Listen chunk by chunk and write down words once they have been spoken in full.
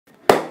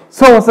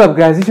So what's up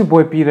guys, it's your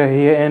boy Peter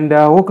here and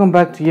welcome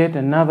back to yet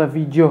another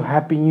video.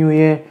 Happy New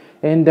Year.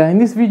 And in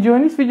this video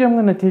I'm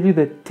going to tell you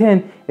the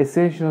 10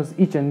 essentials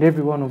each and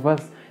every one of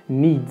us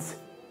needs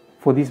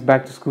for this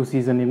back to school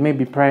season. It may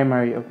be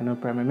primary, okay,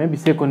 not primary, maybe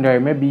secondary,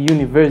 maybe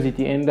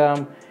university. And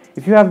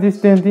if you have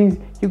these 10 things,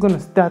 you're going to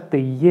start the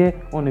year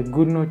on a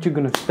good note. You're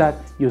going to start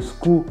your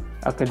school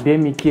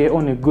academic year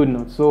on a good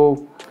note.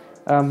 So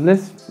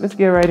let's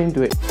get right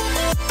into it.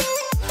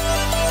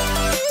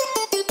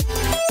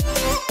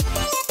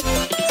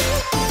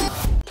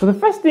 So the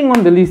first thing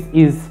on the list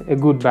is a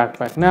good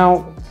backpack.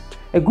 Now,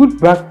 a good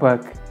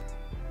backpack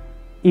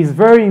is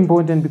very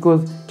important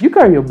because you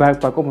carry your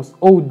backpack almost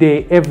all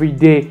day, every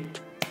day.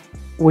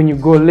 When you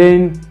go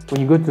learn, when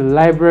you go to the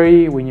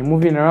library, when you're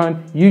moving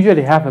around, you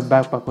usually have a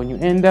backpack on you.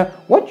 And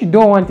what you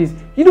don't want is,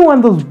 you don't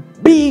want those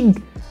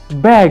big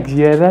bags,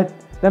 yeah,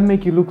 that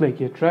make you look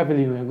like you're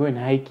traveling or you're going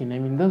hiking. I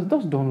mean, those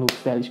don't look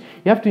stylish.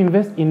 You have to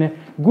invest in a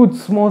good,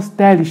 small,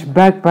 stylish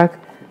backpack.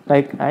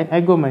 Like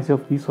I got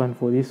myself this one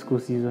for this school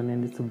season,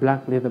 and it's a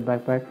black leather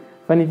backpack.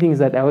 Funny thing is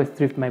that I always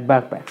thrift my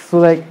backpacks. So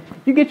like,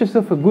 you get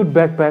yourself a good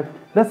backpack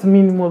that's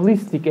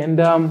minimalistic and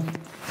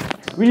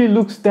really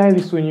looks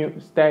stylish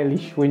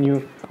when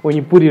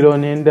you put it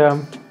on. And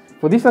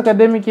for this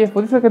academic year,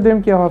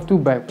 I'll have two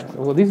backpacks.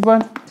 For this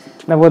one,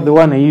 and about the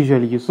one I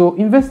usually use. So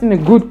invest in a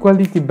good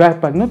quality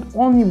backpack. Not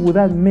only will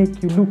that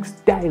make you look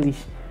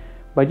stylish,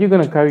 but you're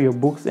gonna carry your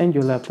books and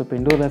your laptop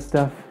and all that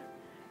stuff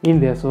in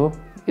there. So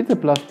it's a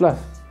plus.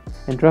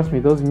 And trust me,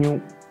 those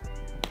new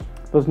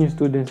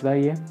students that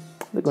year,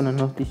 they're gonna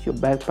notice your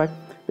backpack.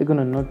 They're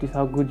gonna notice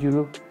how good you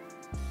look,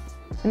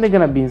 and they're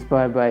gonna be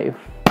inspired by you.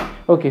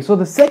 Okay, so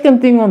the second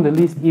thing on the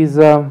list is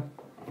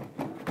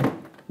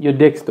your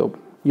desktop,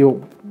 your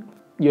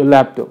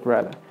laptop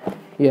rather.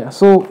 Yeah,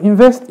 so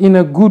invest in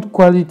a good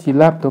quality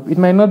laptop. It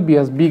might not be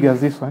as big as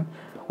this one.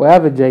 Well, I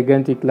have a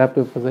gigantic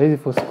laptop because I use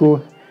it for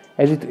school.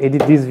 I use it to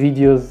edit these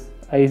videos.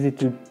 I use it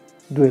to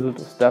do a lot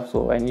of stuff,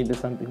 so I needed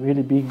something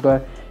really big.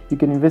 But you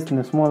can invest in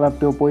a small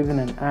laptop or even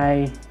an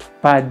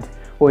iPad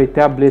or a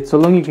tablet, so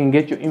long you can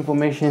get your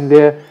information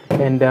there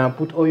and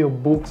put all your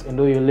books and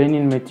all your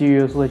learning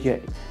materials so that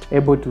you're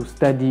able to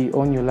study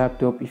on your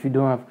laptop if you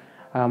don't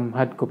have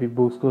hard copy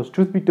books. Because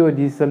truth be told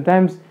is,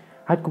 sometimes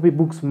hard copy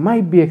books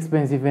might be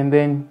expensive, and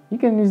then you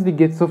can easily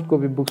get soft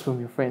copy books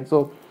from your friends.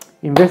 So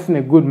invest in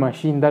a good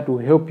machine that will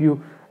help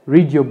you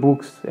read your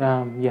books,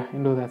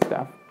 and all that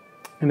stuff.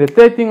 And the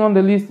third thing on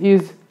the list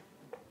is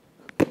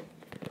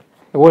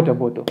a water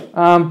bottle.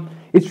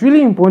 It's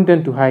really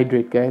important to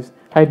hydrate, guys.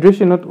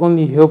 Hydration not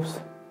only helps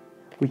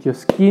with your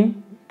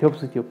skin, it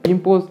helps with your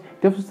pimples,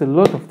 it helps with a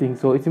lot of things.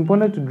 So it's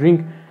important to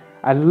drink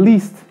at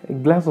least a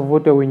glass of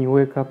water when you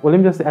wake up, or let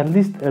me just say at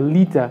least a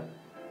liter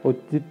or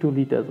 2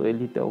 liters or a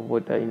liter of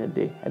water in a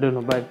day. I don't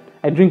know, but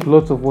I drink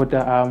lots of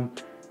water.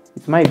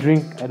 It's my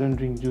drink. I don't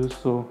drink juice,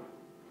 so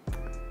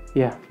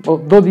yeah.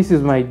 Although this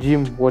is my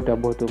gym water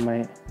bottle,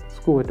 my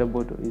school water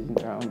bottle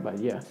isn't around, but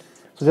yeah.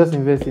 So just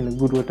invest in a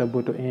good water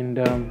bottle and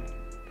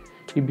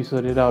you'll be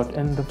sorted out.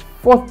 And the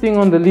fourth thing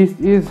on the list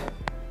is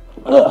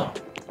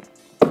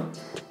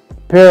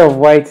pair of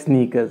white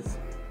sneakers.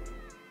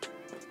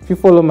 If you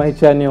follow my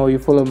channel or you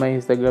follow my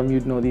Instagram,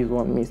 you'd know these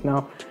won't miss.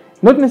 Now,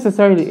 not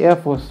necessarily Air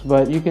Force,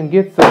 but you can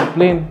get some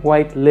plain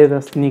white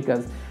leather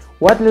sneakers.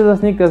 What leather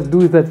sneakers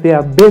do is that they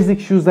are basic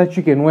shoes that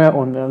you can wear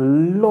on a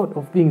lot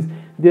of things.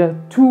 They are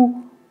too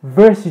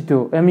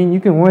versatile. I mean, you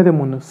can wear them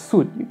on a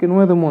suit, you can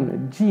wear them on a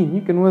jean,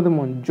 you can wear them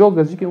on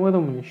joggers, you can wear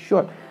them on a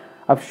short.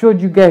 I've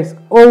showed you guys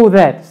all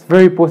that. It's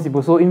very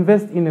possible. So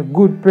invest in a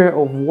good pair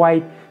of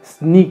white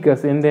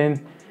sneakers, and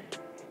then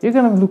you're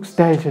gonna look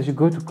stylish as you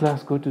go to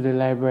class, go to the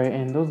library,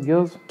 and those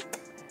girls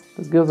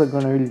are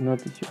gonna really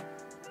notice you.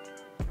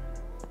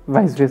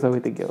 Vice versa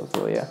with the girls.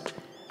 So yeah,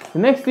 the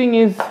next thing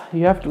is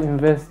you have to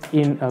invest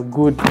in a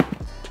good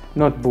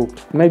notebook.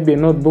 Maybe a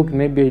notebook,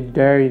 maybe a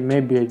diary,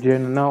 maybe a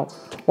journal. Now,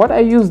 what I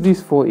use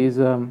this for is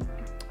I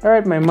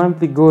write my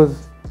monthly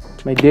goals,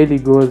 my daily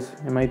goals,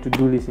 and my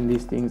to-do list in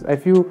these things. I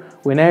feel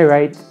when I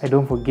write, I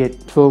don't forget.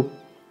 So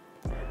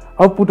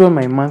I'll put on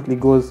my monthly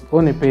goals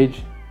on a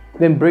page,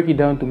 then break it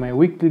down to my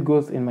weekly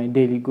goals and my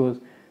daily goals.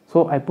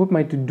 So I put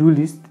my to-do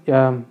list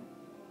on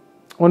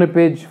a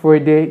page for a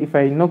day. If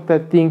I knock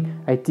that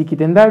thing, I tick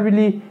it, and that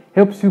really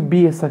helps you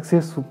be a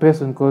successful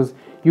person because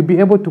you'll be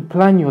able to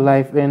plan your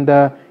life, and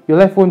your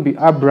life won't be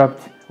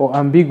abrupt or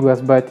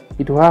ambiguous, but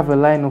it will have a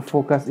line of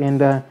focus,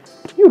 and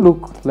you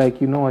look like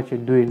you know what you're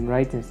doing,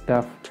 writing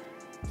stuff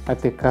at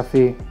the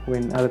cafe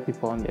when other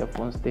people on their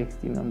phones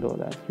texting and all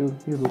that. You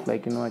look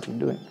like you know what you're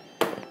doing.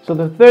 So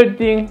the third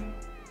thing,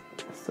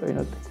 sorry,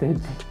 not the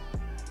third thing,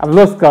 I've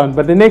lost count,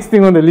 but the next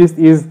thing on the list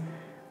is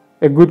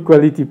a good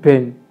quality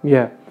pen.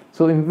 Yeah.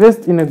 So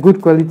invest in a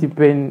good quality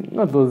pen,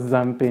 not those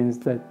Zam pens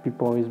that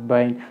people always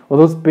buying, or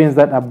those pens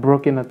that are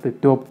broken at the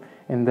top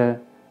and the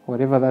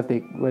whatever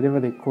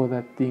they call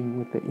that thing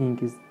with the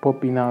ink is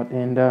popping out.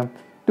 And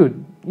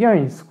dude, you're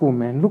in school,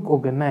 man. Look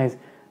organized.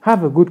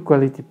 Have a good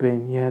quality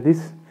pen. Yeah,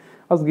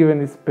 I was given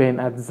this pen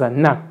at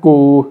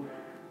Zanaco.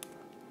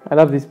 I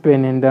love this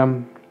pen,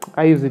 and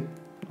I use it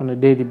on a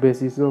daily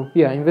basis. So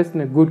yeah, invest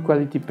in a good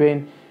quality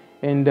pen,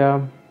 and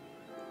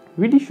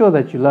really show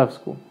that you love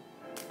school,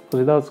 because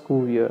without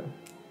school you're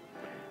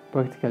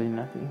practically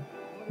nothing.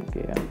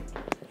 Okay, yeah.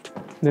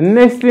 The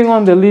next thing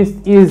on the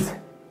list is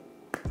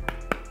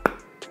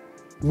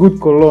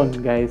good cologne,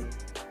 guys.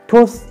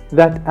 Toss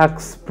that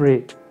Axe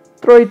spray,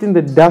 throw it in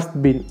the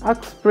dustbin.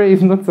 Axe spray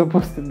is not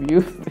supposed to be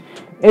used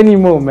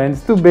anymore, man.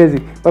 It's too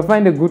basic. But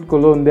find a good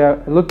cologne. There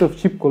are a lot of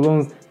cheap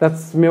colognes that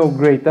smell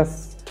great, that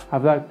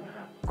have that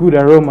good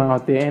aroma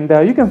out there,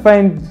 and you can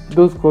find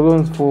those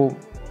colognes for,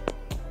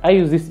 I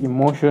use this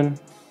Emotion,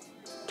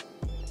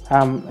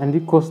 and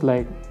it costs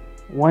like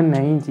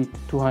 190 to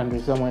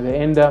 200 somewhere there.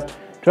 And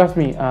trust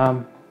me,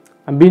 I'm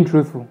being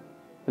truthful.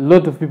 A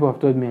lot of people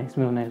have told me I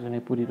smell nice when I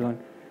put it on.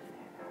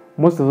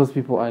 Most of those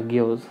people are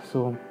girls,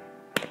 so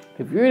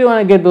if you really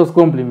want to get those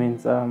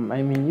compliments, I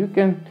mean, you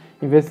can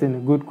invest in a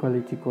good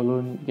quality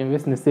cologne. You can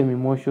invest in the same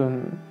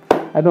Emotion.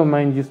 I don't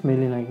mind you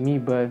smelling like me,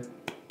 but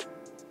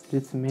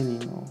it's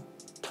smelling,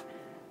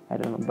 I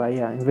don't know. But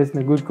yeah, invest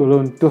in a good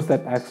cologne. Toss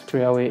that Axe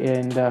spray away,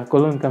 and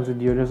cologne comes with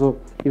deodorant. So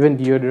even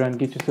deodorant,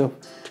 get yourself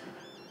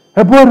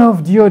a bottle of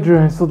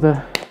deodorant. So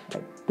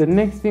the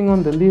next thing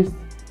on the list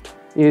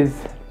is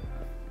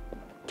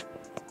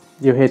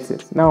your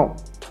headsets. Now,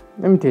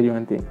 let me tell you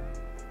one thing.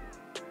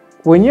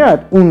 When you're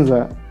at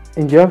UNZA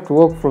and you have to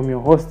walk from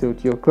your hostel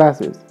to your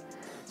classes,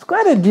 it's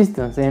quite a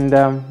distance, and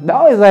the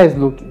always eyes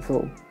looking.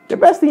 So the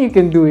best thing you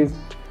can do is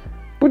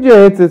put your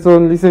headsets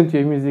on, listen to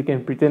your music,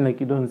 and pretend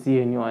like you don't see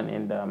anyone,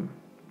 and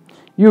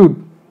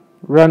you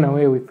run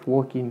away with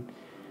walking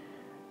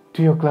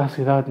to your class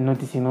without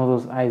noticing all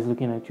those eyes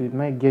looking at you. It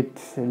might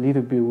get a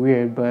little bit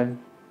weird, but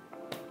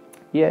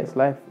yeah, it's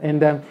life.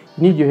 And you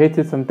need your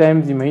headsets.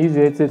 Sometimes you may use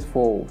your headsets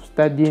for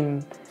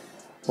studying,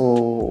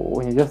 or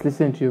when you just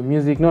listen to your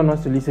music. No one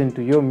wants to listen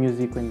to your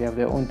music when they have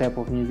their own type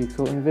of music.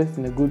 So invest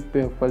in a good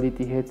pair of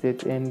quality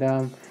headsets,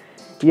 and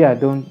yeah,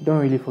 don't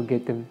really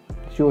forget them.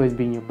 It should always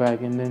be in your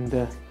bag. And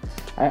then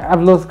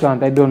I've lost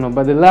count, I don't know,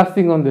 but the last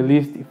thing on the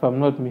list, if I'm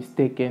not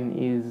mistaken,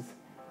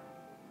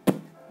 is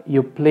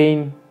your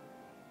plain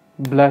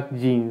black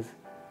jeans.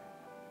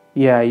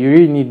 Yeah, you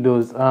really need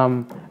those.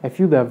 I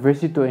feel they're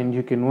versatile and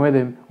you can wear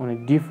them on a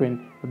different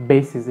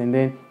basis, and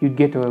then you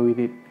get away with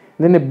it.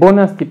 And then the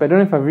bonus tip, I don't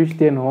know if I've reached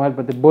 10 or what,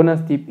 but the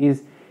bonus tip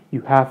is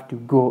you have to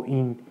go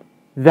in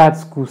that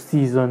school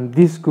season,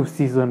 this school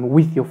season,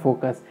 with your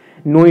focus,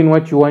 knowing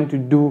what you want to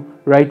do,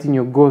 writing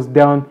your goals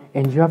down,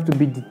 and you have to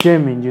be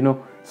determined.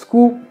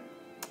 School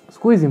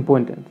is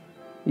important.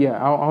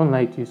 Yeah, I won't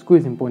lie to you. School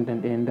is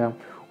important, and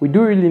we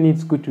do really need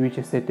school to reach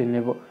a certain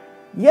level.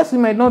 Yes, we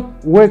might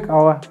not work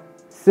our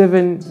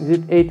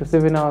 8 or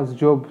 7 hours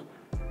jobs.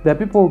 There are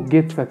people who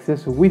get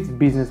successful with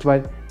business,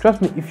 but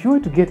trust me, if you were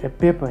to get a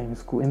paper in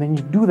school and then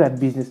you do that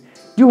business,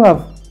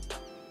 you'll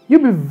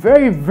be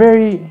very,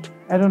 very,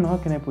 I don't know, how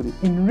can I put it,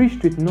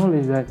 enriched with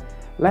knowledge that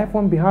life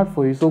won't be hard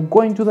for you. So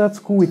go into that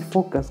school with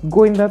focus.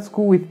 Go in that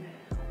school with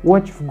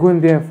what you've gone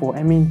there for.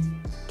 I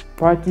mean,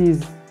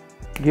 parties,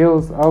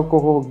 girls,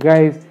 alcohol,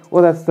 guys,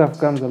 all that stuff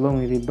comes along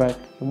with it. But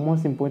the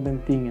most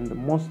important thing and the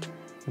most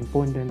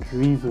important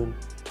reason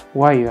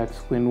why you're at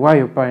school and why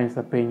your parents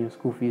are paying your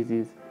school fees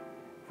is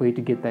for you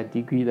to get that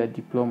degree, that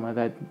diploma,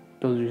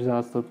 those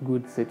results, those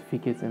good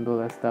certificates and all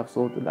that stuff.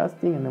 So the last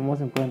thing and the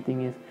most important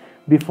thing is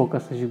be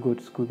focused as you go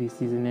to school this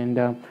season,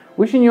 and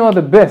wishing you all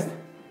the best.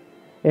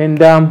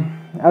 And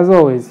as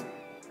always,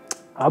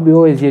 I'll be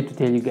always here to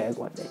tell you guys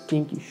what I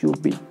think you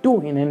should be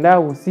doing, and I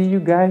will see you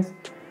guys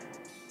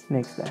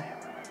next time.